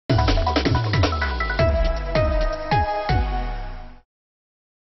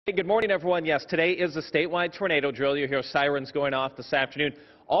Hey, good morning, everyone. Yes, today is a statewide tornado drill. You hear sirens going off this afternoon.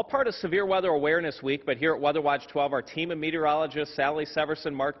 All part of Severe Weather Awareness Week, but here at Weather Watch 12, our team of meteorologists, Sally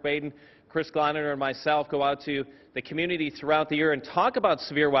Severson, Mark Baden, Chris Glonner, and myself go out to the community throughout the year and talk about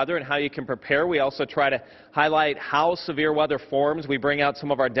severe weather and how you can prepare. We also try to highlight how severe weather forms. We bring out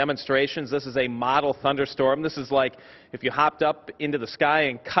some of our demonstrations. This is a model thunderstorm. This is like if you hopped up into the sky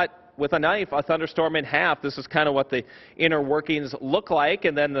and cut with a knife a thunderstorm in half. This is kind of what the inner workings look like,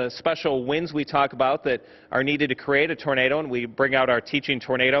 and then the special winds we talk about that are needed to create a tornado, and we bring out our teaching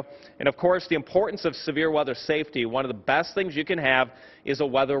tornado. And of course, the importance of severe weather safety. One of the best things you can have is a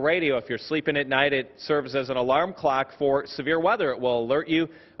weather radio. If you're sleeping at night, it serves as an alarm clock for severe weather. It will alert you.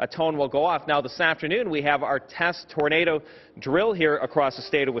 A tone will go off. Now, this afternoon, we have our test tornado drill here across the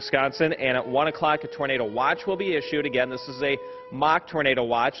state of Wisconsin, and at 1 o'clock, a tornado watch will be issued. Again, this is a mock tornado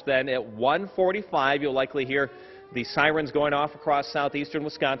watch. Then at 1:45, you'll likely hear the sirens going off across southeastern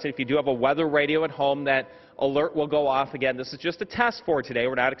Wisconsin. If you do have a weather radio at home, that alert will go off. Again, this is just a test for today.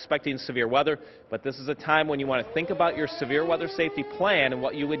 We're not expecting severe weather, but this is a time when you want to think about your severe weather safety plan and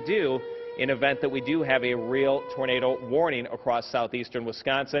what you would do in event that we do have a real tornado warning across southeastern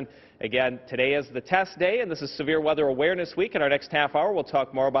Wisconsin. Again, today is the test day, and this is Severe Weather Awareness Week. In our next half hour, we'll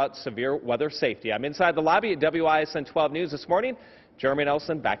talk more about severe weather safety. I'm inside the lobby at WISN 12 News this morning. Jeremy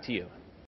Nelson, back to you.